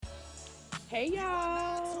Hey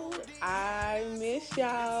y'all, I miss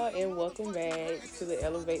y'all and welcome back to the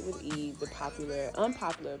Elevate with Eve, the popular,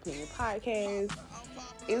 unpopular opinion podcast.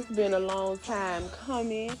 It's been a long time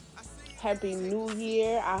coming. Happy New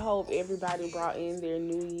Year. I hope everybody brought in their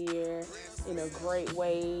new year in a great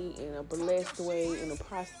way, in a blessed way, in a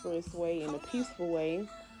prosperous way, in a peaceful way.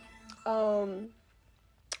 Um,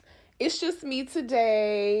 it's just me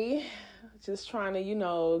today, just trying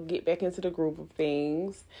to, get back into the groove of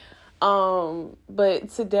things. But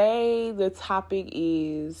today the topic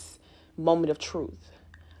is moment of truth.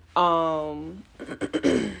 Um,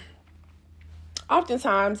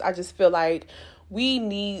 Oftentimes I just feel like we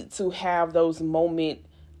need to have those moment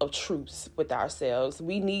of truths with ourselves.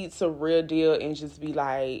 We need to real deal and just be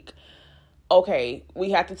like, okay, we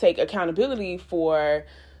have to take accountability for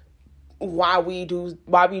why we do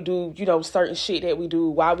certain shit that we do,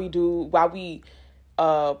 why we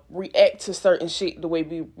react to certain shit the way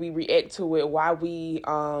we react to it, why we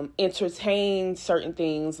entertain certain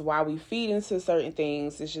things, why we feed into certain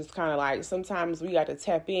things. It's just kind of like sometimes we got to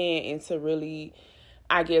tap in and to really,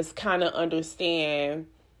 I guess, kind of understand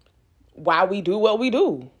why we do what we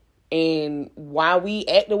do and why we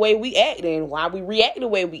act the way we act and why we react the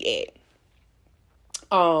way we act.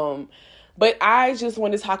 But I just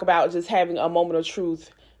want to talk about just having a moment of truth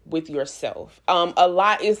with yourself.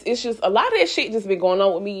 It's just a lot of that shit just been going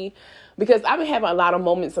on with me because I've been having a lot of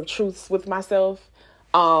moments of truths with myself.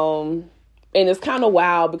 And it's kind of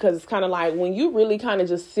wild because it's kind of like when you really kind of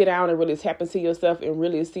just sit down and really tap into yourself and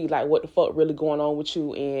really see like what the fuck really going on with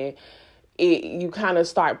you, and you kind of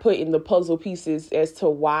start putting the puzzle pieces as to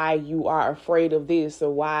why you are afraid of this, or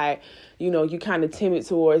why, you kind of timid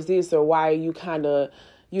towards this, or why you kind of,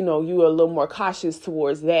 you're a little more cautious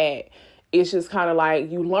towards that. It's just kind of like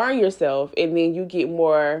you learn yourself and then you get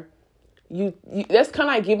more, you that's kind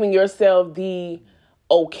of like giving yourself the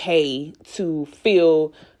okay to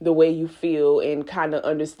feel the way you feel and kind of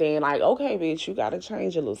understand like, okay, bitch, you got to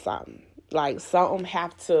change a little something. Like something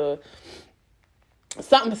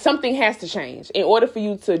has to change. In order for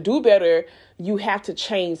you to do better, you have to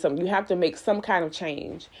change something. You have to make some kind of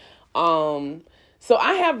change. So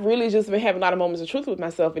I have really just been having a lot of moments of truth with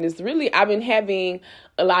myself. And I've been having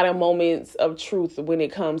a lot of moments of truth when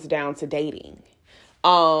it comes down to dating.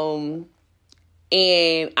 And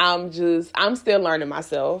I'm still learning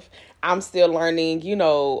myself. I'm still learning,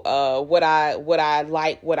 what I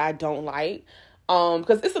like, what I don't like.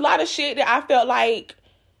 Because it's a lot of shit that I felt like,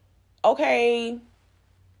 okay,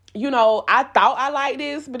 I thought I liked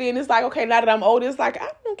this, but then it's like, okay, now that I'm older, it's like,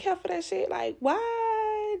 I don't care for that shit. Like, why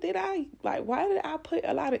did I put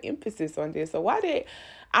a lot of emphasis on this? Or why did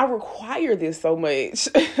I require this so much?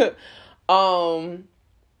 But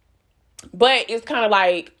it's kind of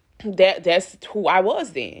like that's who I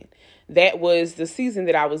was then. That was the season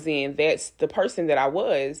that I was in. That's the person that I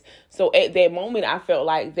was. So at that moment, I felt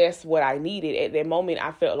like that's what I needed. At that moment,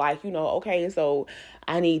 I felt like, okay, so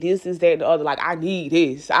I need this, that, and the other. Like, I need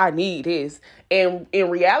this. And in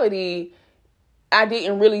reality, I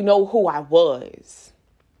didn't really know who I was.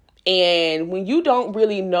 And when you don't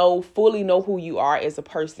really fully know who you are as a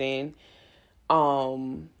person, it's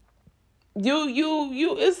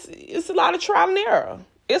a lot of trial and error.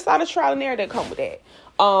 It's a lot of trial and error that come with that.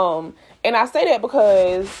 And I say that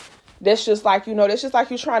because that's just like, that's just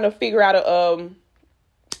like you're trying to figure out a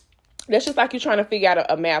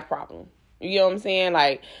math problem. You know what I'm saying?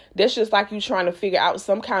 Like, that's just like you trying to figure out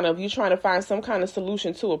you trying to find some kind of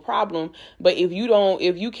solution to a problem. But if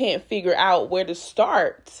you can't figure out where to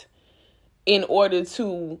start in order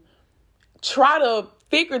to try to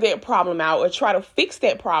figure that problem out, or try to fix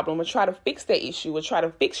that problem, or try to fix that issue, or try to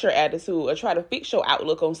fix your attitude, or try to fix your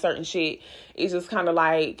outlook on certain shit, it's just kind of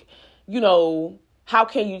like, how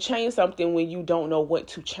can you change something when you don't know what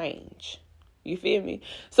to change? You feel me?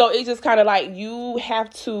 So it's just kind of like you have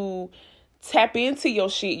to tap into your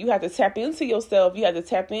shit. You have to tap into yourself. You have to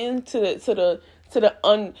tap into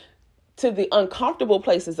the uncomfortable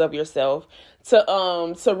places of yourself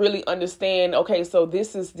to really understand, okay, so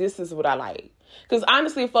this is what I like. Because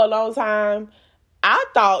honestly, for a long time, I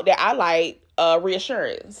thought that I liked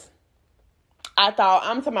reassurance. I'm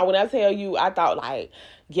talking about, when I tell you, I thought like,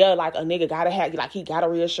 yeah, like a nigga gotta have, like, he gotta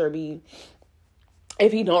reassure me.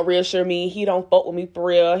 If he don't reassure me, he don't fuck with me for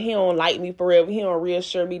real. He don't like me for real. He don't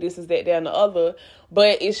reassure me, this is that, and the other.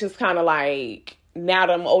 But it's just kind of like, now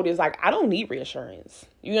that I'm older, it's like, I don't need reassurance.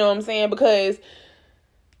 You know what I'm saying? Because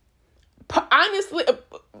honestly,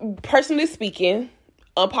 personally speaking,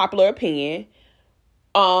 unpopular opinion,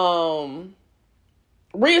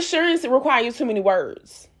 reassurance requires too many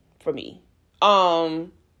words for me.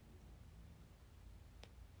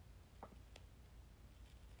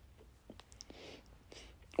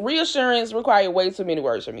 reassurance require way too many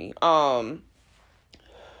words for me.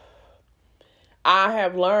 I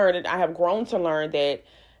have learned and I have grown to learn that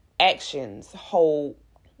actions hold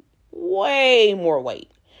way more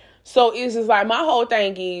weight. So it's just like, my whole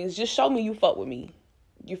thing is just show me you fuck with me.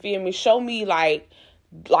 You feel me? Show me like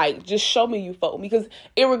just show me you fuck with me. Because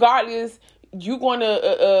irregardless, you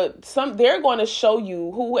gonna they're gonna show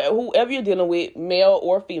you, whoever you're dealing with, male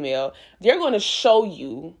or female, they're gonna show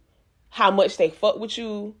you how much they fuck with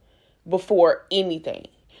you before anything.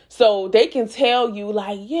 So they can tell you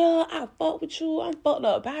like, yeah, I fuck with you. I'm fucked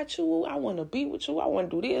up about you. I want to be with you. I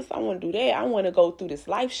want to do this. I want to do that. I want to go through this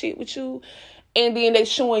life shit with you. And then they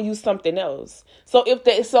showing you something else. So if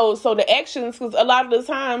they, so the actions, because a lot of the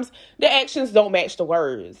times the actions don't match the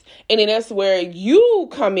words. And then that's where you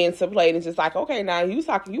come into play. And it's just like, okay, now you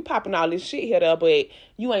popping all this shit here, but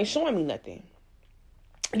you ain't showing me nothing.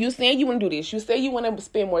 You saying you want to do this. You say you want to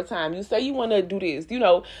spend more time. You say you want to do this,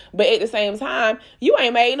 but at the same time, you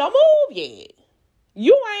ain't made no move yet.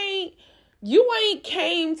 You ain't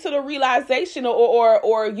came to the realization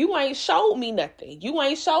or you ain't showed me nothing. You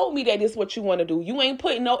ain't showed me that this is what you want to do. You ain't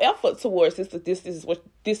putting no effort towards this is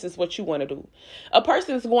what you want to do. A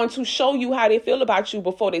person is going to show you how they feel about you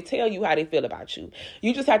before they tell you how they feel about you.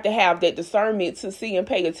 You just have to have that discernment to see and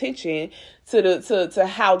pay attention to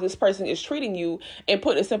how this person is treating you, and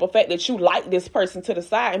put the simple fact that you like this person to the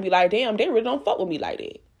side and be like, damn, they really don't fuck with me like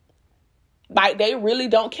that. Like, they really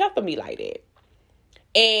don't care for me like that.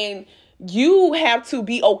 And you have to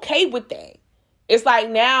be okay with that. It's like,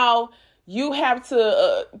 now you have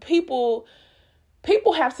to, people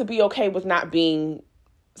have to be okay with not being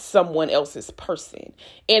someone else's person.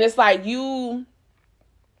 And it's like, moment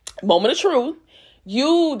of truth,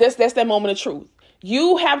 that's that moment of truth.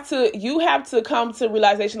 You have to come to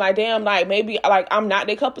realization like, damn, like, maybe like I'm not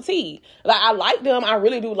their cup of tea. Like, I like them. I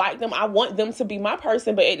really do like them. I want them to be my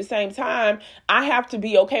person. But at the same time, I have to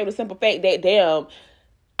be okay with the simple fact that, damn,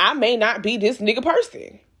 I may not be this nigga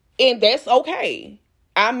person, and that's okay.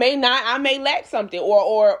 I may lack something,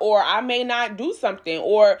 or I may not do something,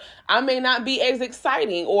 or I may not be as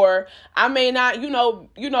exciting, or I may not,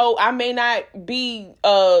 I may not be,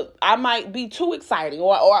 I might be too exciting,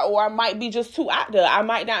 or I might be just too out there. I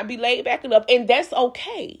might not be laid back enough, and that's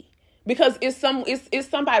okay, because it's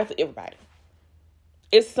somebody for everybody.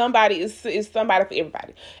 It's somebody for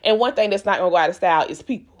everybody. And one thing that's not gonna go out of style is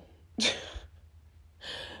people.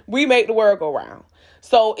 We make the world go round.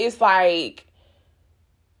 So it's like,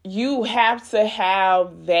 you have to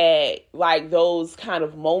have that, like, those kind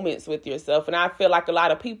of moments with yourself. And I feel like a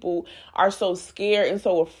lot of people are so scared and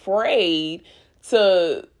so afraid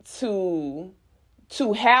to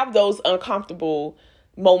have those uncomfortable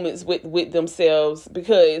moments with themselves,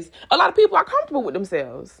 because a lot of people are comfortable with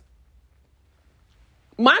themselves.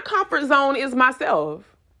 My comfort zone is myself.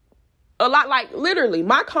 A lot, like, literally,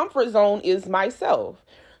 my comfort zone is myself.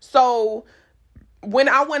 So when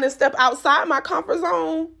I want to step outside my comfort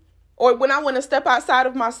zone, or when I want to step outside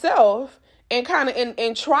of myself and kind of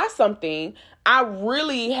and try something, I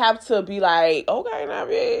really have to be like, okay, now,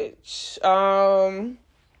 bitch,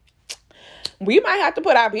 we might have to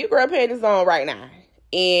put our big girl panties on right now.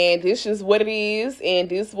 And this is what it is. And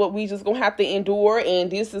this is what we just gonna have to endure. And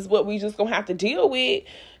this is what we just gonna have to deal with.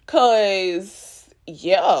 Cause,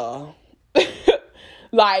 yeah.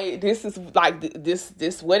 Like, this is like,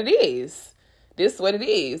 this what it is. This what it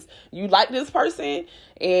is. You like this person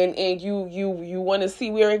and you want to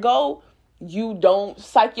see where it go. You don't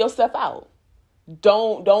psych yourself out.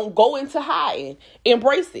 Don't go into hiding.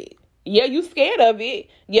 Embrace it. Yeah, you scared of it.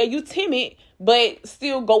 Yeah, you timid, but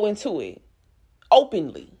still go into it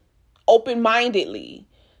openly, open-mindedly.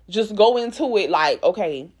 Just go into it like,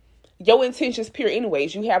 okay, your intentions pure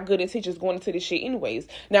anyways. You have good intentions going into this shit anyways.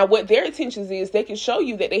 Now, what their intentions is, they can show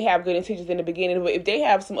you that they have good intentions in the beginning, but if they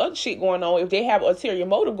have some other shit going on, if they have ulterior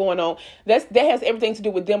motive going on, that has everything to do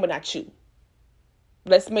with them and not you.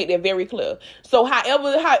 Let's make that very clear. So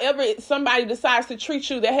however somebody decides to treat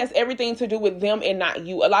you, that has everything to do with them and not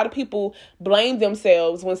you. A lot of people blame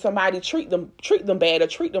themselves when somebody treat them bad or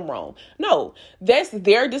treat them wrong. No, that's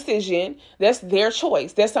their decision. That's their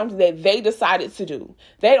choice. That's something that they decided to do.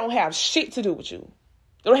 They don't have shit to do with you.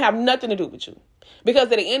 They don't have nothing to do with you.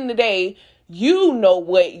 Because at the end of the day, you know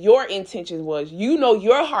what your intention was. You know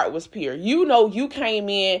your heart was pure. You know you came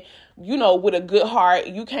in, with a good heart.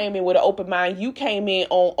 You came in with an open mind. You came in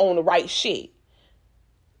on the right shit.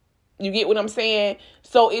 You get what I'm saying?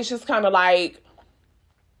 So it's just kind of like,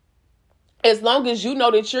 as long as you know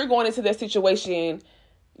that you're going into that situation,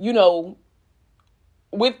 with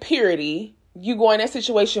purity, you go in that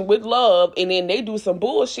situation with love, and then they do some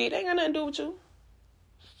bullshit, they ain't got nothing to do with you.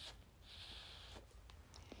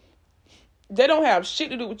 They don't have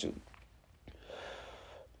shit to do with you.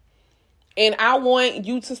 And I want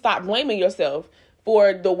you to stop blaming yourself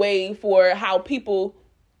for how people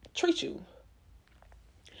treat you.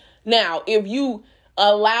 Now, if you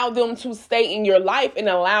allow them to stay in your life and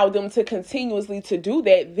allow them to continuously to do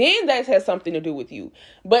that, then that has something to do with you.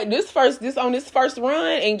 But this first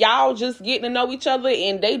run and y'all just getting to know each other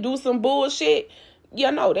and they do some bullshit, they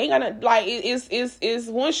ain't gonna, like, it's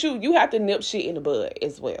once you have to nip shit in the bud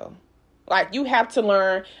as well. Like, you have to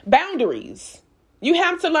learn boundaries. You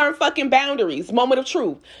have to learn fucking boundaries. Moment of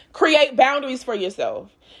truth. Create boundaries for yourself.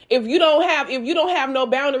 If you don't have no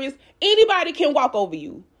boundaries, anybody can walk over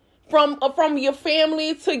you. From your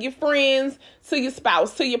family to your friends to your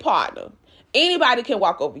spouse to your partner. Anybody can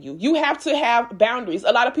walk over you. You have to have boundaries.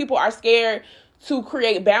 A lot of people are scared to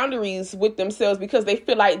create boundaries with themselves because they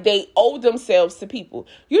feel like they owe themselves to people.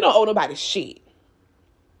 You don't owe nobody shit.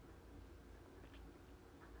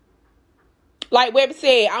 Like Webby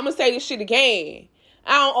said, I'm going to say this shit again.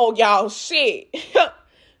 I don't owe y'all shit.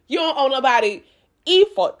 You don't owe nobody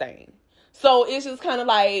for thing. So it's just kind of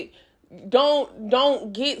like,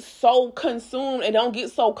 don't get so consumed and don't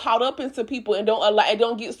get so caught up into people and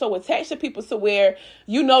don't get so attached to people to where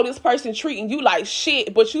this person treating you like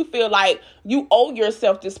shit, but you feel like you owe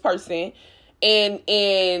yourself this person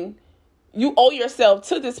and you owe yourself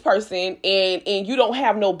to this person and you don't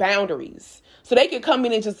have no boundaries. So they can come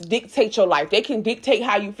in and just dictate your life. They can dictate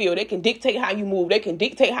how you feel. They can dictate how you move. They can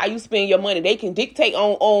dictate how you spend your money. They can dictate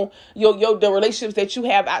on the relationships that you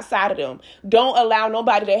have outside of them. Don't allow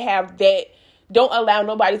nobody to have that. Don't allow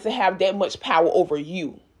nobody to have that much power over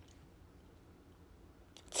you.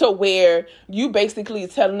 To where you basically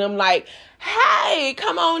telling them like, hey,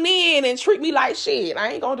 come on in and treat me like shit.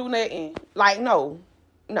 I ain't gonna do nothing. Like, no.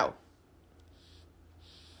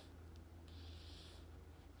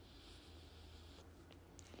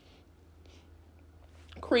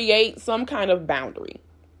 Create some kind of boundary.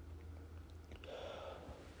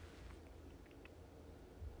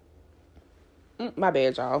 My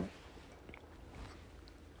bad, y'all.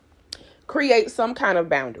 Create some kind of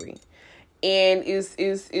boundary. And it's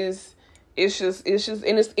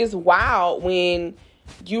wild when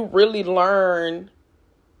you really learn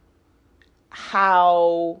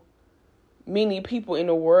how many people in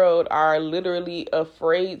the world are literally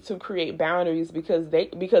afraid to create boundaries because they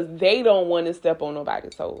don't want to step on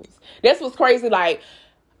nobody's toes. That's what's crazy. Like,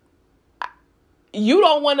 you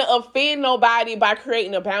don't want to offend nobody by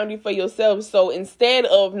creating a boundary for yourself. So instead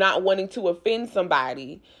of not wanting to offend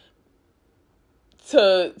somebody,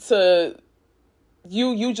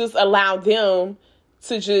 you just allow them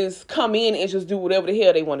to just come in and just do whatever the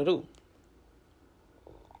hell they want to do.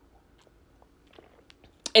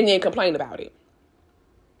 And then complain about it.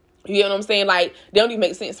 You know what I'm saying? Like, they don't even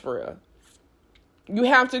make sense for real. You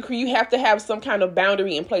have to have some kind of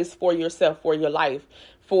boundary in place for yourself, for your life,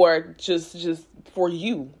 for just for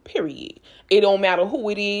you, period. It don't matter who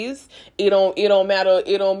it is. It don't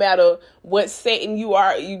matter what setting you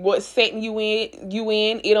are, what setting you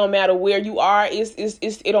in. It don't matter where you are.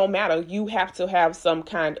 It don't matter. You have to have some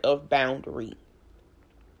kind of boundary.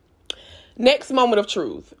 Next moment of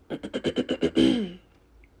truth.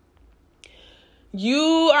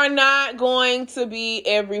 You are not going to be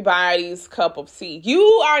everybody's cup of tea. You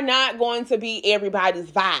are not going to be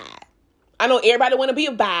everybody's vibe. I know everybody want to be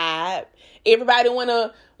a vibe. Everybody want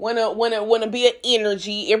to be an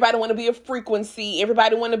energy. Everybody want to be a frequency.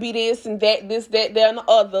 Everybody want to be this and that, that, and the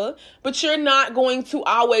other. But you're not going to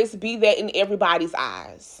always be that in everybody's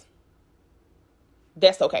eyes.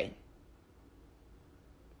 That's okay.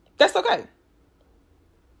 That's okay.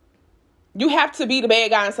 You have to be the bad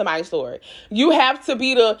guy in somebody's story. You have to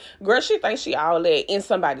be the girl. She thinks she all that in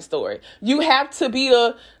somebody's story. You have to be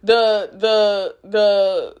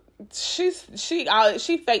she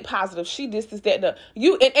fake positive. She this that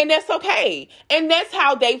and that's okay. And that's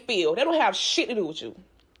how they feel. They don't have shit to do with you.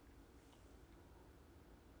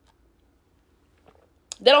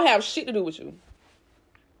 They don't have shit to do with you.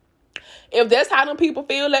 If that's how them people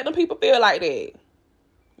feel, let them people feel like that.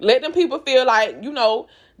 Let them people feel like, that's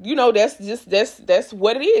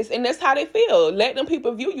what it is. And that's how they feel. Let them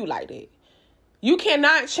people view you like that. You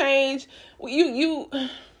cannot change.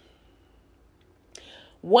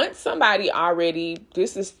 Once somebody already,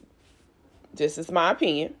 this is my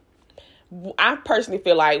opinion. I personally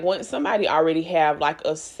feel like once somebody already have like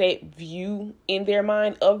a set view in their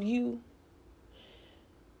mind of you,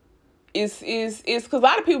 is because a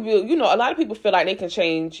lot of people feel like they can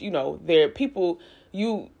change, their people,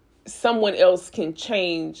 someone else can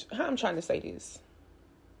change. How I'm trying to say this.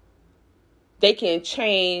 They can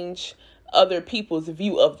change other people's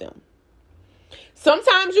view of them.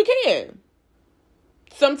 Sometimes you can.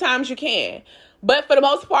 Sometimes you can. But for the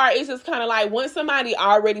most part, it's just kind of like once somebody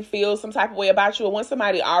already feels some type of way about you, or once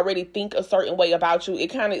somebody already think a certain way about you, it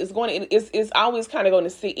kind of is going to, it's always kind of going to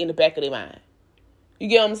sit in the back of their mind. You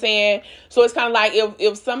get what I'm saying? So it's kind of like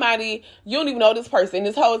if somebody, you don't even know this person,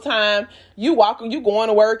 this whole time you going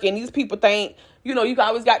to work, and these people think, you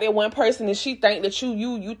always got that one person, and she think that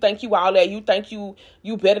you think you all that, you think you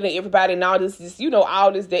better than everybody, and all this,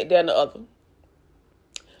 all this, that, and the other.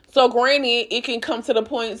 So granted, it can come to the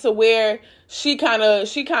point to where she kind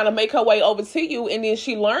of make her way over to you, and then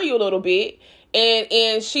she learn you a little bit,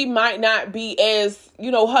 and she might not be as,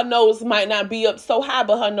 her nose might not be up so high,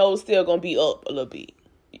 but her nose still gonna be up a little bit,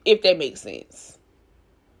 if that makes sense.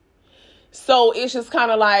 So it's just kind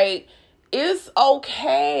of like, it's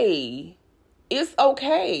okay. It's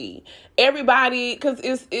okay. Everybody, because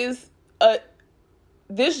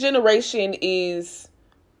this generation is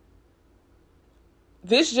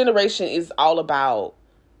all about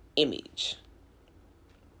image.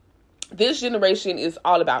 This generation is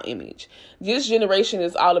all about image. This generation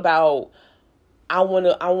is all about, I want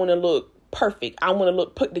to look perfect. I want to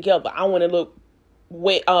look put together. I want to look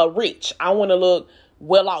rich. I want to look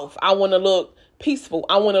well off. I want to look peaceful.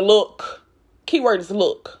 I want to look, keyword is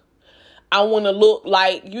look. I want to look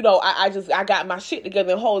like, I got my shit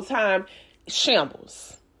together the whole time.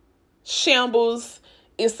 Shambles.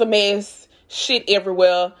 It's a mess. Shit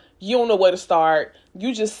everywhere. You don't know where to start.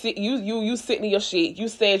 You just sit. You sitting in your shit. You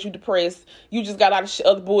said you depressed. You just got all the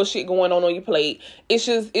other bullshit going on your plate. It's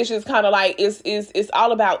just kind of like it's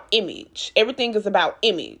all about image. Everything is about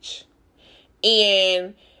image,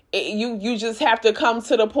 and you just have to come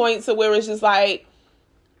to the point to where it's just like,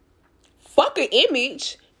 fuck an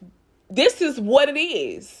image. This is what it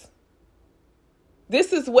is.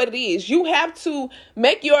 This is what it is. You have to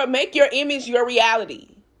make your image your reality.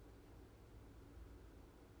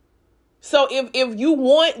 So if you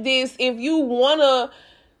want this, if you want to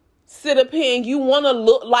sit up here and you want to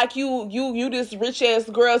look like you this rich ass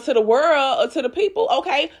girl to the world or to the people,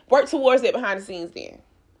 okay, work towards it behind the scenes then.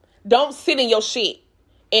 Don't sit in your shit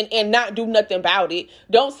and not do nothing about it.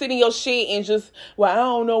 Don't sit in your shit and just, well, I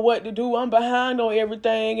don't know what to do. I'm behind on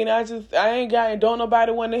everything, and I ain't got, and don't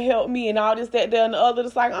nobody want to help me and all this, that, and the other.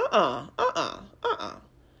 It's like,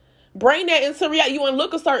 Bring that into reality. You want to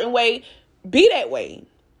look a certain way, be that way.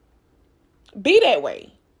 Be that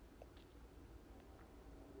way.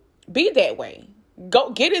 Be that way. Go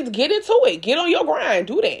get into it. Get on your grind.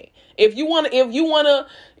 Do that. If you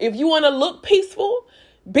wanna look peaceful,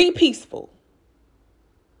 be peaceful.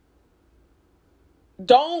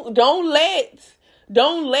 Don't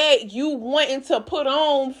let you wanting to put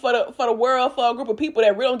on for the world, for a group of people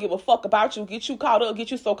that really don't give a fuck about you, get you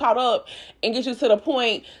so caught up and get you to the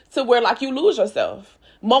point to where like you lose yourself.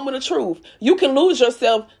 Moment of truth. You can lose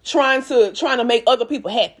yourself trying to make other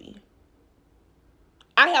people happy.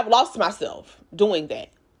 I have lost myself doing that.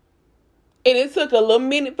 And it took a little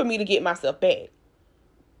minute for me to get myself back.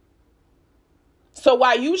 So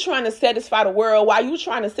while you trying to satisfy the world, while you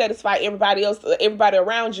trying to satisfy everybody else, everybody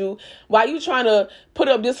around you, while you trying to put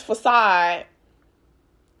up this facade,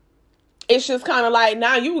 it's just kind of like,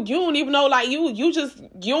 now you don't even know, like you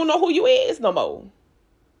don't know who you is no more.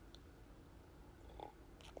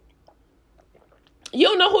 You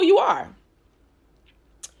don't know who you are.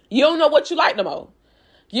 You don't know what you like no more.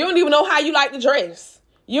 You don't even know how you like to dress.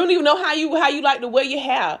 You don't even know how you like to wear your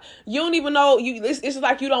hair. You don't even know. It's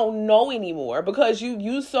like you don't know anymore because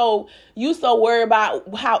you so worried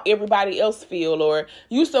about how everybody else feel, or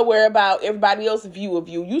you so worried about everybody else's view of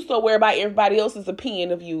you. You so worried about everybody else's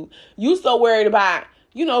opinion of you. You so worried about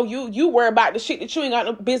you worry about the shit that you ain't got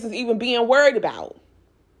no business even being worried about.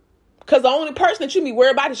 Because the only person that you be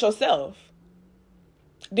worried about is yourself.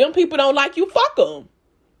 Them people don't like you, fuck them.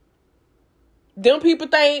 Them people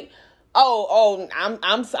think,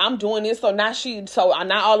 I'm doing this, so now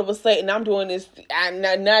all of a sudden I'm doing this, and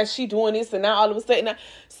now she doing this, and now all of a sudden,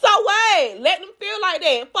 so what? Let them feel like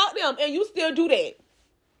that. Fuck them, and you still do that.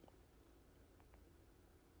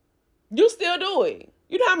 You still do it.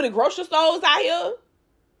 You know how many grocery stores out here?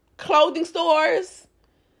 Clothing stores,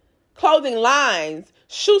 clothing lines,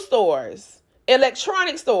 shoe stores,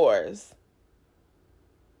 electronic stores.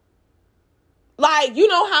 Like, you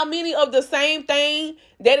know how many of the same thing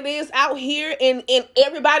that it is out here, and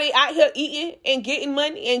everybody out here eating and getting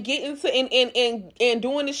money and getting to and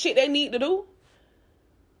doing the shit they need to do?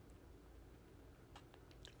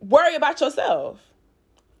 Worry about yourself.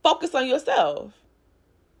 Focus on yourself.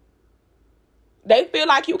 They feel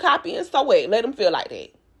like you copying, so wait, let them feel like that.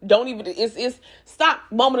 Don't even, it's stop.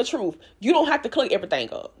 Moment of truth. You don't have to clear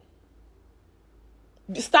everything up.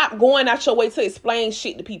 Stop going out your way to explain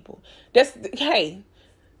shit to people. Hey,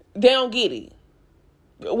 They don't get it.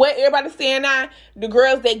 What everybody's saying now, the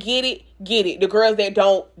girls that get it, get it. The girls that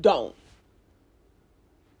don't.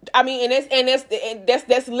 I mean,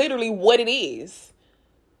 that's literally what it is.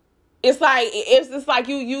 It's like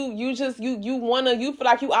you feel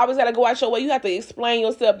like you always gotta go out your way. You have to explain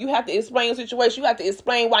yourself. You have to explain your situation. You have to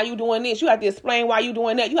explain why you doing this. You have to explain why you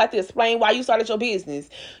doing that. You have to explain why you started your business.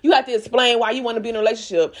 You have to explain why you want to be in a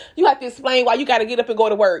relationship. You have to explain why you gotta get up and go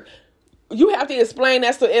to work. You have to explain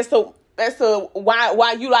as to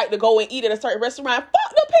why you like to go and eat at a certain restaurant.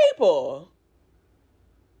 Fuck the people.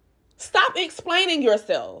 Stop explaining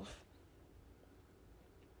yourself.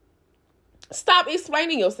 Stop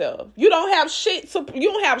explaining yourself. You don't have shit to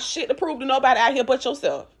prove to nobody out here but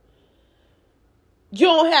yourself. You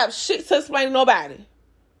don't have shit to explain to nobody.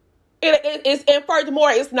 And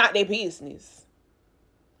furthermore, it's not their business.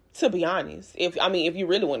 To be honest, if you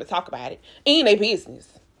really want to talk about it, ain't their business.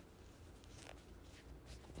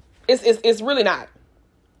 It's really not.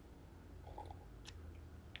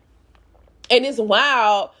 And it's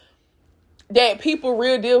wild that people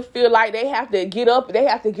real deal feel like they have to get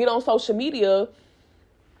on social media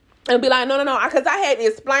and be like, no, because I had to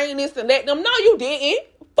explain this and let them. No, you didn't.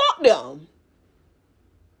 Fuck them.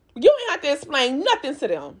 You ain't have to explain nothing to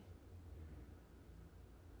them.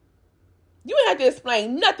 You ain't have to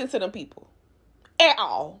explain nothing to them people at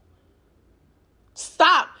all.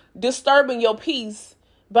 Stop disturbing your peace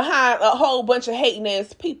behind a whole bunch of hating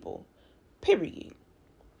ass people. Period.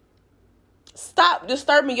 Stop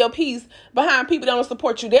disturbing your peace behind people that don't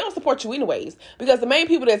support you. They don't support you anyways. Because the main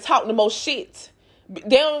people that talk the most shit,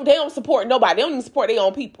 they don't support nobody. They don't even support their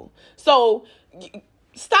own people. So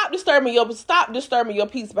stop disturbing your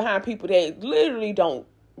peace behind people that literally don't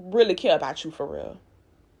really care about you for real.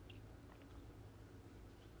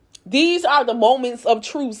 These are the moments of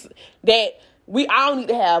truth that we all need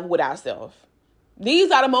to have with ourselves.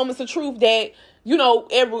 These are the moments of truth that,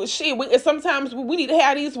 sometimes we need to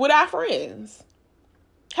have these with our friends.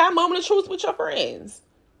 Have a moment of truth with your friends.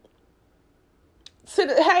 Sit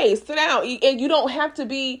down. And you don't have to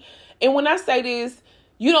be, and when I say this,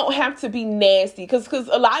 you don't have to be nasty. Because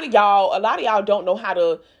a lot of y'all don't know how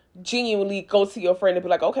to genuinely go to your friend and be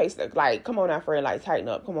like, okay, so, like, come on now, friend, like, tighten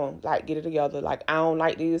up. Come on, like, get it together. Like, I don't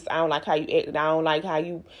like this. I don't like how you acting. I don't like how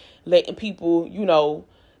you letting people,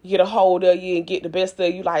 get a hold of you and get the best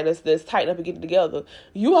of you. Like, let's tighten up and get it together.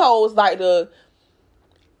 You hoes like to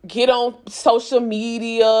get on social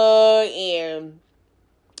media and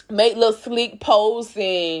make little slick posts,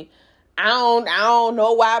 and I don't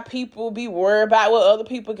know why people be worried about what other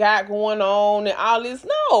people got going on and all this.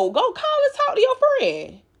 No, go call and talk to your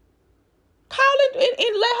friend. Call and let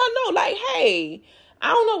her know, like, hey, I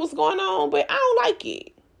don't know what's going on, but I don't like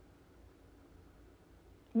it.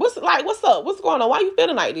 What's up? What's going on? Why you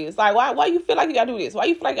feeling like this? Like, why you feel like you gotta do this? Why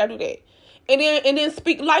you feel like you gotta do that? And then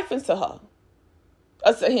speak life into her.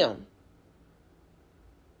 Or to him.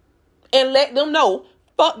 And let them know,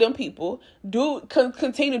 fuck them people.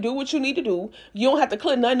 Continue to do what you need to do. You don't have to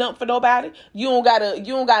clear nothing up for nobody. You don't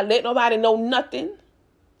gotta let nobody know nothing.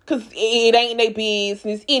 Cause it ain't their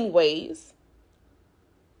business anyways.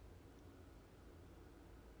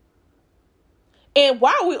 And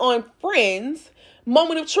while we're on friends,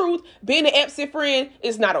 moment of truth, being an absent friend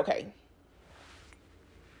is not okay.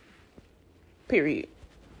 Period.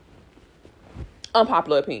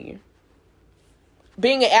 Unpopular opinion.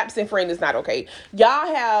 Being an absent friend is not okay.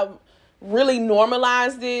 Y'all have really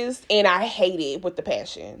normalized this, and I hate it with the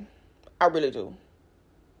passion. I really do.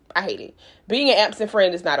 I hate it. Being an absent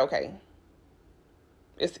friend is not okay.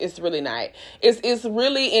 It's really not. It's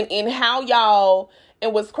really in how y'all,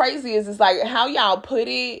 and what's crazy is like how y'all put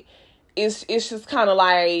it. It's just kind of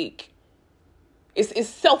like it's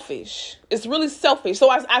selfish. It's really selfish. So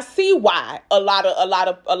I see why a lot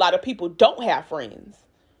of people don't have friends.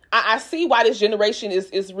 I see why this generation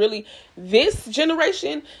is really, this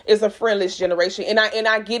generation is a friendless generation, and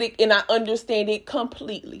I get it, and I understand it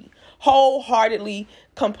completely, wholeheartedly,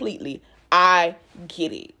 completely. I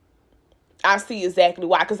get it. I see exactly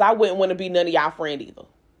why, because I wouldn't want to be none of y'all friend either.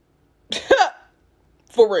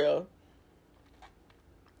 For real.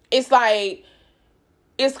 It's like,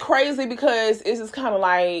 it's crazy because it's just kind of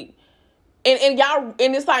like, and y'all,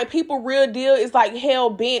 and it's like people real deal is like hell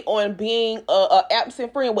bent on being a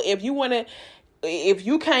absent friend. But if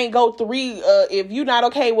you can't go if you're not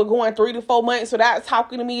okay with going 3 to 4 months without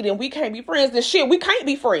talking to me, then we can't be friends. Then shit, we can't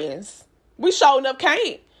be friends. We sure enough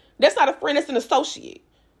can't. That's not a friend. That's an associate.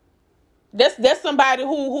 That's somebody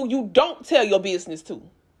who you don't tell your business to.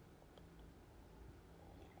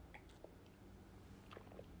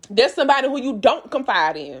 There's somebody who you don't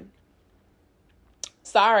confide in.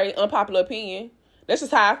 Sorry, unpopular opinion. That's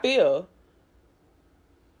just how I feel.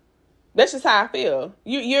 That's just how I feel.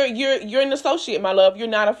 You're an associate, my love. You're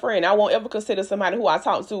not a friend. I won't ever consider somebody who I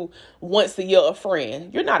talk to once a year a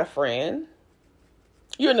friend. You're not a friend.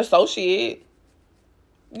 You're an associate.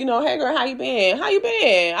 You know, hey girl, how you been? How you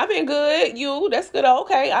been? I've been good. You? That's good.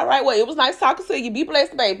 Okay. All right. Well, it was nice talking to you. Be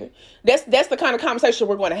blessed, baby. That's the kind of conversation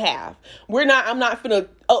we're going to have. I'm not finna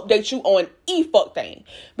update you on fuck thing.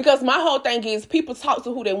 Because my whole thing is people talk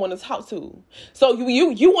to who they want to talk to. So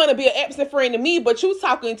you want to be an absent friend to me, but you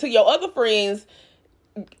talking to your other friends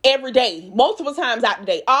every day, multiple times out the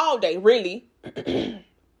day, all day, really. But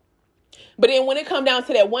then when it come down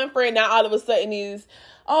to that one friend, now all of a sudden is,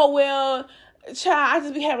 oh, well, child,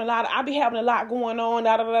 I be having a lot going on,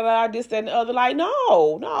 this, that, and the other. Like,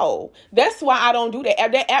 no. That's why I don't do that.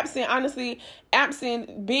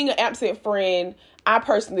 Being an absent friend, I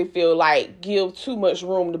personally feel like give too much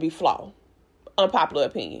room to be flawed. Unpopular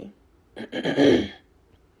opinion.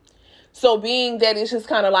 So being that it's just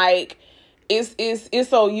kind of like, it's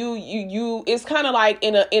so it's kind of like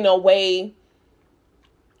in a way,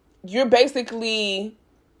 you're basically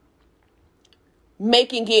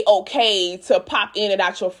making it okay to pop in and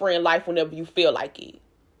out your friend life whenever you feel like it.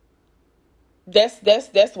 That's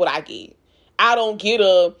what I get. I don't get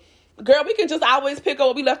girl, we can just always pick up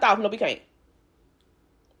where we left off. No, we can't.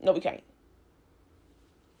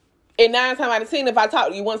 And 9 times out of 10, if I talk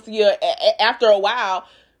to you once a year, after a while,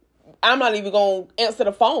 I'm not even going to answer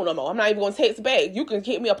the phone no more. I'm not even going to text back. You can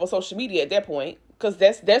hit me up on social media at that point, because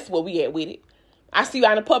that's where we at with it. I see you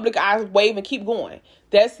out in the public, I wave and keep going.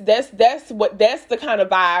 That's the kind of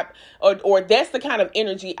vibe or that's the kind of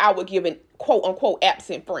energy I would give an quote unquote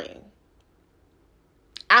absent friend.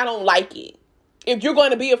 I don't like it. If you're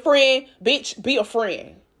going to be a friend, bitch, be a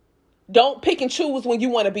friend. Don't pick and choose when you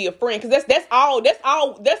want to be a friend, because that's all an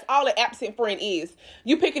absent friend is.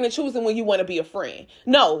 You picking and choosing when you want to be a friend.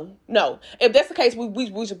 No. If that's the case,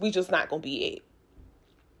 we just not gonna be it.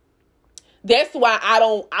 That's why I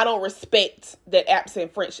don't respect that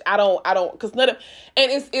absent friendship. I don't, because and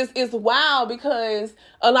it's wild, because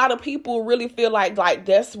a lot of people really feel like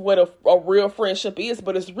that's what a real friendship is,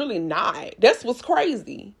 but it's really not. That's what's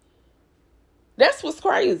crazy. And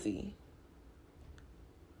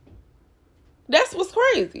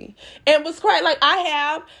what's crazy, like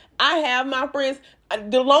I have my friends,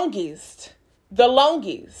 the longest,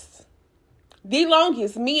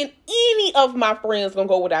 me and any of my friends gonna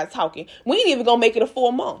go without talking. We ain't even gonna make it a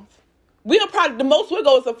full month. We'll probably, the most we'll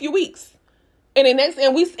go is a few weeks. And the next,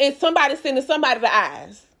 and somebody sending somebody the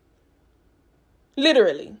eyes.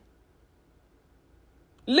 Literally.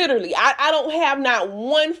 I don't have not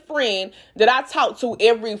one friend that I talk to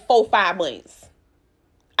every 4-5 months.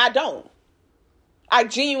 I don't. I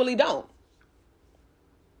genuinely don't.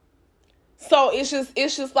 So it's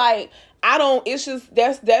just like, I don't, it's just,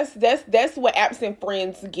 that's what absent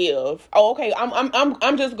friends give. Oh, okay.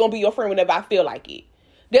 I'm just going to be your friend whenever I feel like it.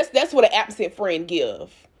 That's what an absent friend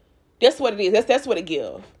give. That's what it is. That's what it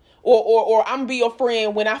give. Or I'm gonna be your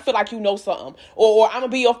friend when I feel like you know something. Or I'm gonna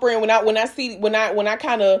be your friend when I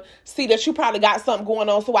kind of see that you probably got something going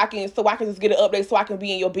on, so I can just get an update, so I can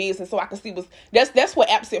be in your business, so I can see that's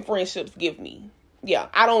what absent friendships give me. Yeah,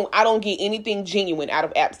 I don't get anything genuine out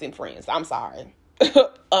of absent friends. I'm sorry.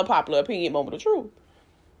 Unpopular opinion, moment of truth.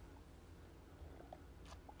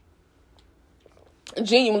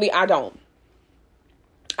 Genuinely, I don't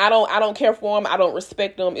care for them. I don't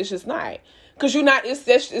respect them. It's just not. Cause you're not,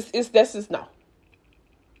 that's just no.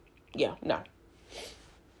 Yeah, no,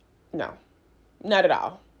 not at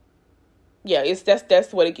all. Yeah,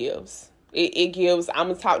 that's what it gives. It gives, I'm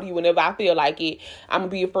gonna talk to you whenever I feel like it. I'm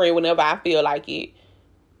gonna be a friend whenever I feel like it.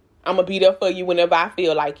 I'm gonna be there for you whenever I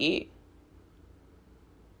feel like it.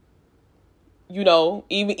 You know,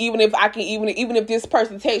 even if this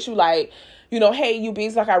person takes you like, you know, hey, you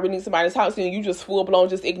busy, like I really need somebody to talk to, and you just full blown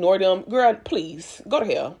just ignore them, girl, please go to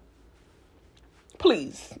hell.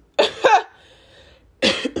 Please.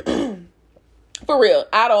 For real.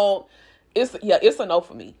 It's a no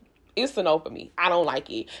for me. It's a no for me. I don't like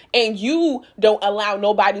it. And you don't allow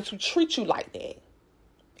nobody to treat you like that.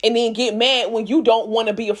 And then get mad when you don't want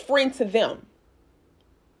to be a friend to them.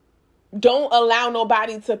 Don't allow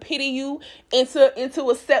nobody to pity you into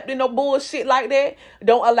accepting no bullshit like that.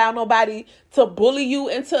 Don't allow nobody to bully you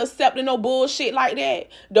into accepting no bullshit like that.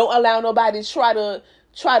 Don't allow nobody to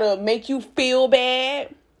try to make you feel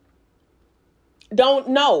bad. Don't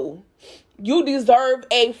know. You deserve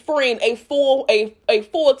a friend, a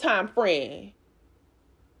full-time friend.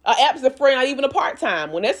 An absent friend, or even a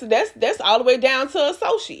part-time one. That's all the way down to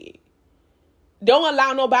associate. Don't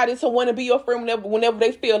allow nobody to want to be your friend whenever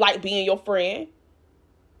they feel like being your friend.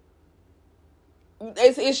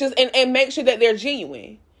 It's just, and make sure that they're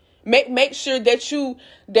genuine. Make sure that you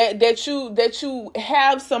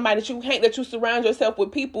have somebody that you hate, that you surround yourself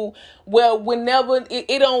with people where whenever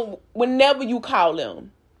you call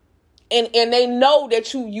them and they know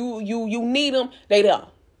that you need them, they there.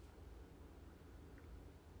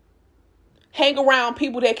 Hang around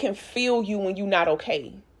people that can feel you when you're not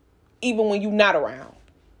okay, even when you're not around.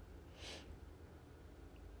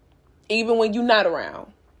 Even when you're not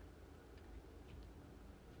around.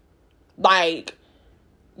 Like,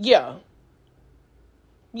 yeah.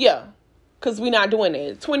 Because we're not doing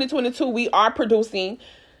that. 2022, we are producing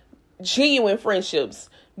genuine friendships.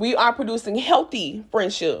 We are producing healthy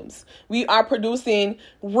friendships. We are producing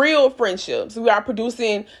real friendships. We are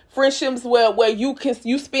producing friendships where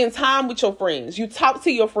you spend time with your friends. You talk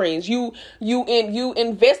to your friends. You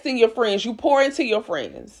invest in your friends. You pour into your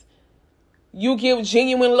friends. You give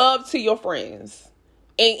genuine love to your friends.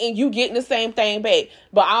 And you getting the same thing back.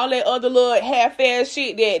 But all that other little half-ass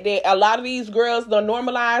shit that a lot of these girls don't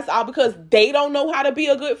normalize, all because they don't know how to be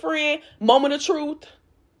a good friend. Moment of truth.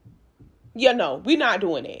 Yeah, no, we're not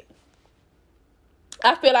doing that.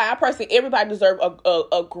 I feel like everybody deserves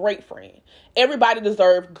a great friend. Everybody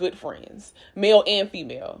deserves good friends, male and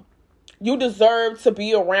female. You deserve to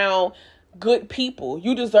be around good people.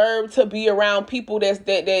 You deserve to be around people that's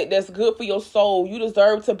good for your soul. You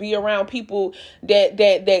deserve to be around people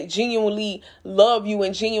that genuinely love you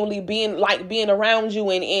and genuinely being around you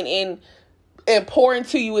and pour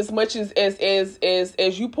into you as much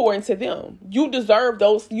as you pour into them. You deserve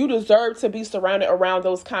those. You deserve to be surrounded around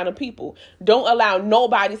those kind of people. Don't allow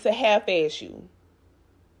nobody to half-ass you.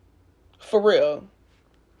 For real.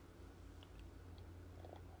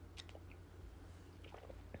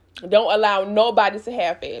 Don't allow nobody to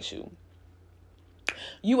half-ass you.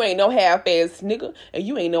 You ain't no half-ass nigga, and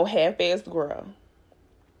you ain't no half-ass girl.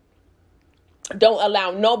 Don't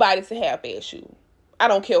allow nobody to half-ass you. I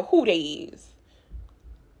don't care who they is.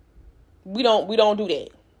 We don't do that.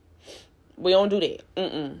 We don't do that.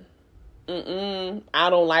 I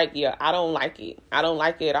don't like it. I don't like it. I don't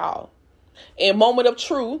like it at all. In moment of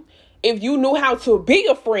truth, if you knew how to be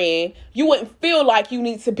a friend, you wouldn't feel like you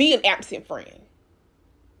need to be an absent friend.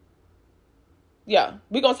 Yeah,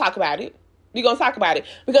 we're going to talk about it. We're going to talk about it.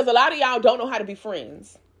 Because a lot of y'all don't know how to be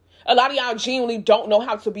friends. A lot of y'all genuinely don't know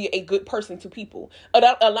how to be a good person to people. A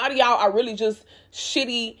lot of y'all are really just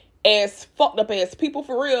shitty ass, fucked up ass people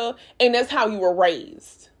for real. And that's how you were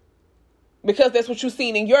raised. Because that's what you've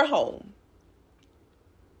seen in your home.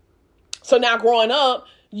 So now growing up,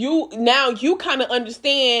 you kind of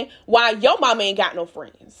understand why your mama ain't got no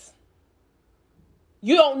friends.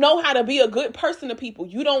 You don't know how to be a good person to people.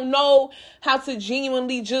 You don't know how to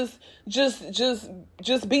genuinely just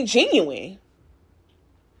be genuine.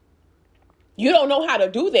 You don't know how to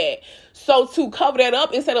do that. So to cover that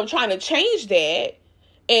up, instead of trying to change that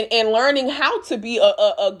and learning how to be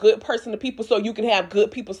a good person to people so you can have good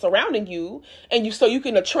people surrounding you so you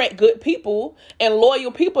can attract good people and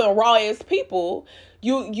loyal people and raw ass people,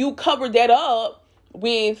 you cover that up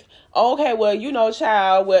with, okay, well,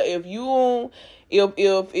 child, well, if you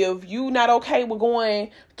not okay with going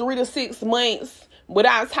 3 to 6 months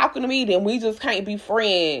without talking to me, then we just can't be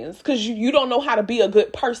friends. Because you don't know how to be a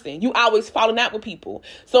good person. You always falling out with people.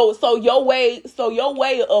 So your way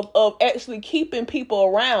of actually keeping people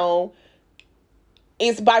around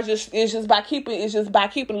is by keeping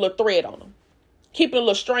a little thread on them. Keeping a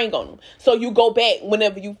little string on them. So you go back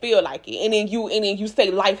whenever you feel like it. And then you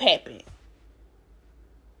say life happened.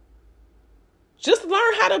 Just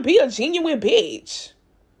learn how to be a genuine bitch.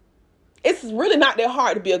 It's really not that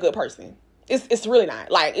hard to be a good person. It's really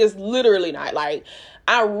not. Like, it's literally not. Like,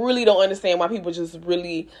 I really don't understand why people just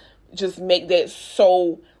make that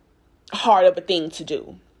so hard of a thing to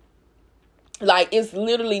do. Like, it's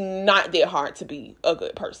literally not that hard to be a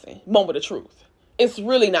good person. Moment of truth. It's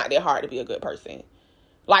really not that hard to be a good person.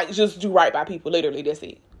 Like, just do right by people. Literally, that's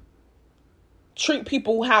it. Treat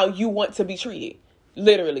people how you want to be treated.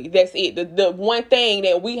 Literally, that's it. The one thing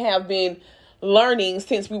that we have been learning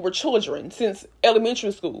since we were children, since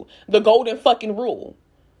elementary school, the golden fucking rule.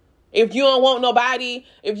 If you don't want nobody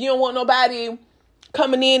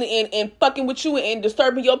coming in and fucking with you and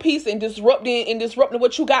disturbing your peace and disrupting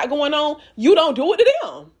what you got going on, you don't do it to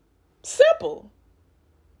them. Simple.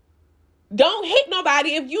 Don't hit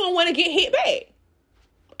nobody if you don't want to get hit back.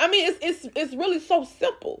 I mean, it's really so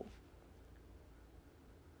simple.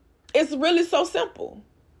 It's really so simple.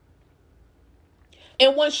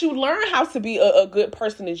 And once you learn how to be a good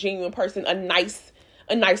person, a genuine person, a nice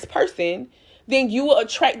person, then you will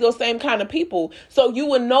attract those same kind of people. So you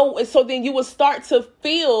will know, so then you will start to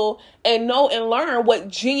feel and know and learn what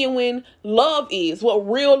genuine love is, what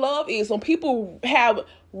real love is. When people have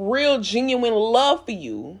real, genuine love for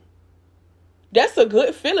you, that's a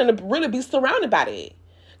good feeling to really be surrounded by that.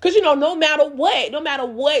 Because, no matter what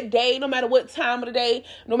day, no matter what time of the day,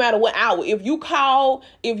 no matter what hour, if you call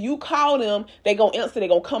them, they going to answer, they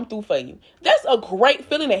going to come through for you. That's a great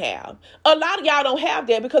feeling to have. A lot of y'all don't have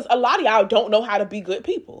that because a lot of y'all don't know how to be good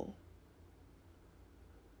people.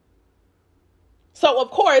 So, of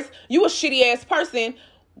course, you a shitty ass person.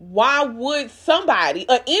 Why would somebody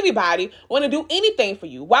or anybody want to do anything for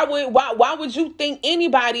you? Why would you think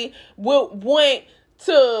anybody would want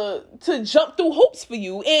to jump through hoops for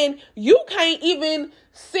you? And you can't even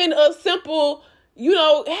send a simple,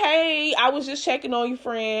 hey, I was just checking on you,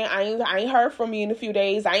 friend. I ain't heard from you in a few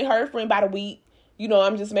days. I ain't heard from you about a week.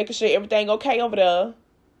 I'm just making sure everything okay over there.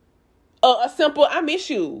 A simple, I miss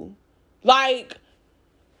you. Like,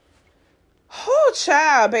 oh,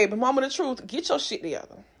 child, baby, mama, the truth. Get your shit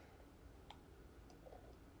together.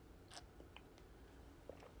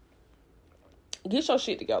 Get your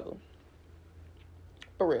shit together.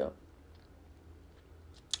 For real.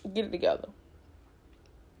 Get it together.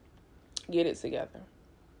 Get it together.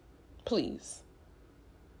 Please.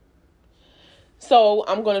 So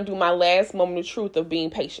I'm going to do my last moment of truth of being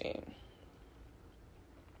patient.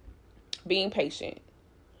 Being patient.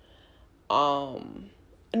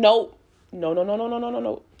 No.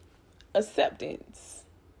 Acceptance.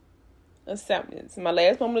 My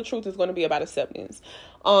last moment of truth is going to be about acceptance.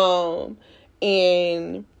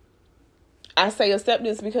 And I say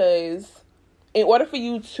acceptance because in order for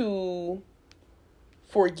you to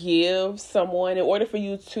forgive someone, in order for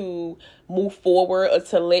you to move forward or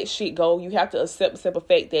to let shit go, you have to accept the simple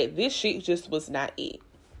fact that this shit just was not it.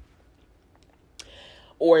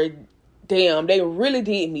 Or, damn, they really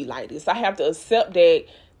did me like this. I have to accept that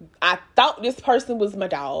I thought this person was my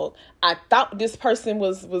dog. I thought this person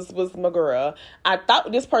was my girl. I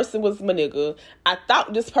thought this person was my nigga. I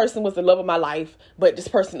thought this person was the love of my life, but this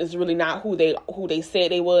person is really not who they said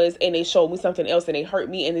they was, and they showed me something else and they hurt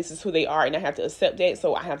me, and this is who they are, and I have to accept that,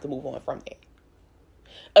 so I have to move on from that.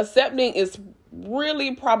 Accepting is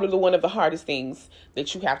really probably one of the hardest things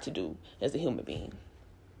that you have to do as a human being.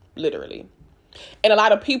 Literally. And a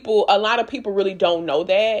lot of people really don't know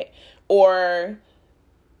that, or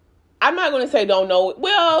I'm not going to say don't know.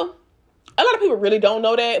 Well, a lot of people really don't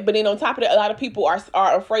know that. But then on top of that, a lot of people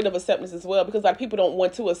are afraid of acceptance as well, because a lot of people don't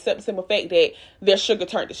want to accept the simple fact that their sugar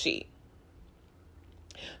turned to shit.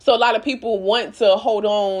 So a lot of people want to hold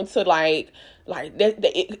on to like that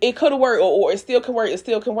it could have worked, or it still can work. It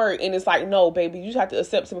still can work. And it's like, no, baby, you just have to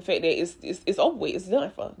accept the simple fact that it's over with. It's done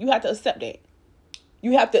for. You have to accept that.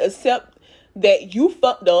 You have to accept that you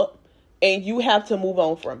fucked up and you have to move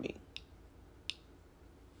on from it.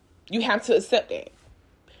 You have to accept that.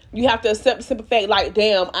 You have to accept the simple fact, like,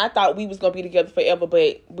 damn, I thought we was going to be together forever,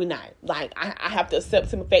 but we're not. Like, I have to accept the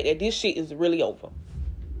simple fact that this shit is really over.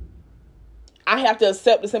 I have to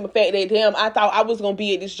accept the simple fact that, damn, I thought I was going to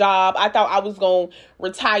be at this job. I thought I was going to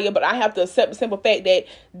retire, but I have to accept the simple fact that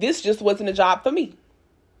this just wasn't a job for me.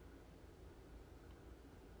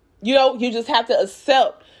 You just have to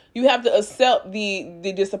accept. You have to accept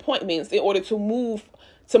the disappointments in order to move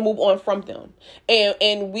on from them.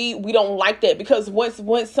 And we don't like that, because once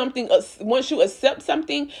you accept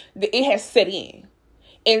something, it has set in.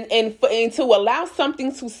 And to allow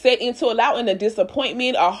something to set in, to allow in a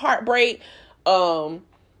disappointment or heartbreak,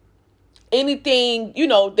 anything,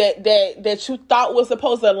 that you thought was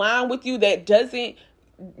supposed to align with you, that doesn't,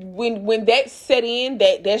 when that set in,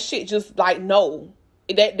 that shit just like, no,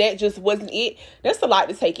 that just wasn't it. That's a lot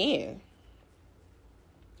to take in.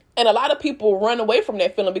 And a lot of people run away from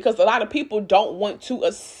that feeling because a lot of people don't want to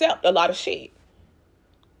accept a lot of shit.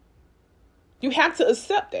 You have to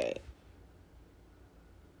accept that.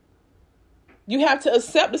 You have to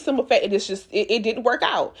accept the simple fact that it didn't work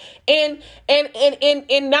out. And 9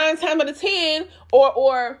 times out of 10,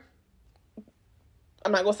 or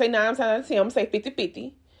I'm not gonna say 9 times out of 10, I'm gonna say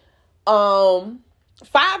 50-50.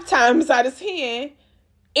 5 times out of 10,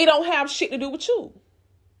 it don't have shit to do with you.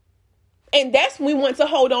 And that's when we want to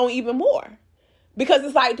hold on even more, because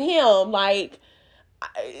it's like, damn, like,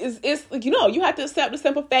 it's you have to accept the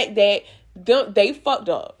simple fact that they fucked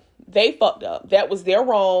up. They fucked up. That was their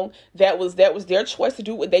wrong. That was their choice to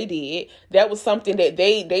do what they did. That was something that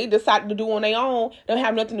they decided to do on their own. Don't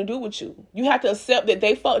have nothing to do with you. You have to accept that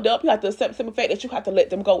they fucked up. You have to accept the simple fact that you have to let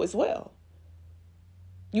them go as well.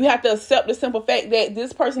 You have to accept the simple fact that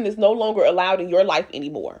this person is no longer allowed in your life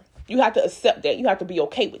anymore. You have to accept that. You have to be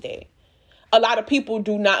okay with that. A lot of people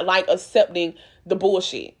do not like accepting the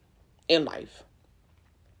bullshit in life.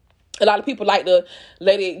 A lot of people like to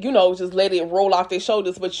let it, just let it roll off their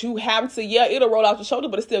shoulders. But you have to, it'll roll off your shoulder,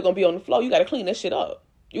 but it's still going to be on the floor. You got to clean that shit up.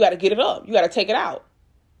 You got to get it up. You got to take it out.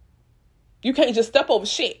 You can't just step over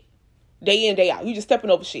shit day in, day out. You just stepping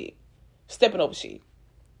over shit.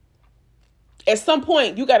 At some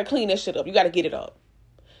point, you got to clean that shit up. You got to get it up.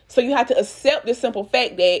 So you have to accept the simple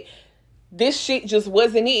fact that this shit just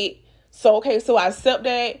wasn't it. So, okay, so I accept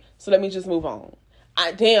that. So let me just move on.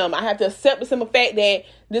 I have to accept the simple fact that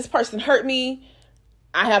this person hurt me.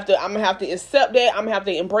 I'm going to have to accept that. I'm going to have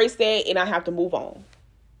to embrace that, and I have to move on.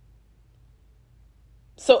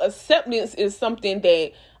 So acceptance is something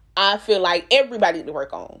that I feel like everybody need to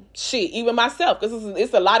work on. Shit, even myself, because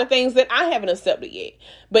it's a lot of things that I haven't accepted yet.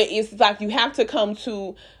 But it's like you have to come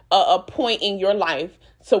to a point in your life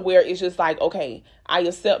to where it's just like, okay, I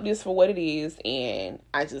accept this for what it is, and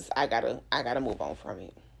I gotta move on from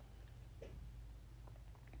it.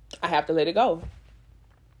 I have to let it go.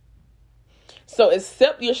 So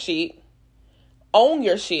accept your shit, own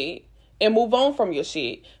your shit, and move on from your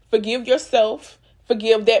shit. Forgive yourself.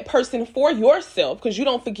 Forgive that person for yourself, because you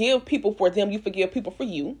don't forgive people for them. You forgive people for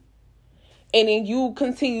you. And then you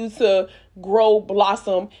continue to grow,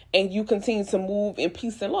 blossom, and you continue to move in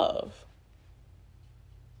peace and love.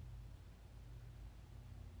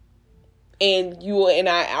 And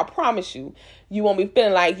I promise you, you won't be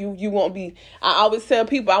feeling like you won't be. I always tell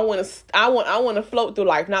people I want to float through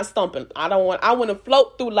life, not stumping. I want to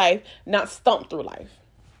float through life, not stump through life.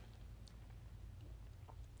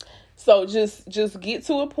 So just get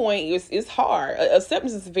to a point. It's hard.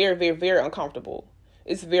 Acceptance is very, very, very uncomfortable.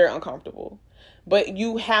 It's very uncomfortable. But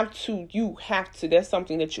you have to, that's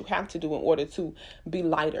something that you have to do in order to be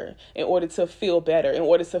lighter, in order to feel better, in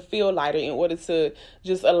order to feel lighter, in order to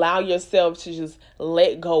just allow yourself to just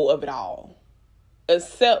let go of it all.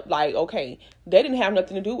 Accept, like, okay, that didn't have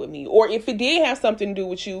nothing to do with me. Or if it did have something to do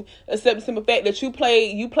with you, accept the simple fact that you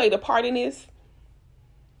played a part in this.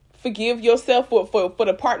 Forgive yourself for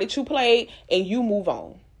the part that you played, and you move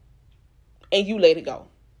on. And you let it go.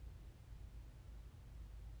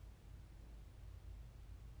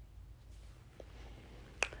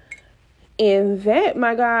 And that,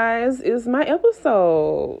 my guys, is my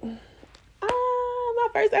episode. My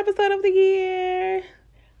first episode of the year.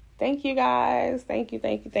 Thank you, guys. Thank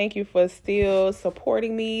you for still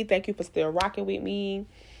supporting me. Thank you for still rocking with me.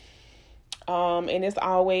 And as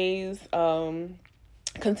always,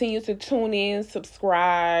 continue to tune in,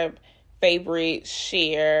 subscribe, favorite,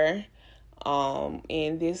 share.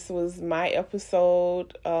 And this was my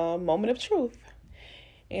episode, Moment of Truth.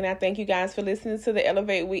 And I thank you guys for listening to the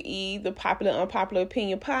Elevate with E, the Popular Unpopular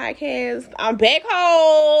Opinion podcast. I'm back,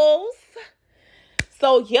 hoes.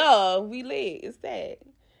 So, yeah, we lit. It's that.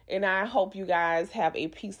 And I hope you guys have a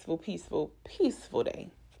peaceful, peaceful, peaceful day.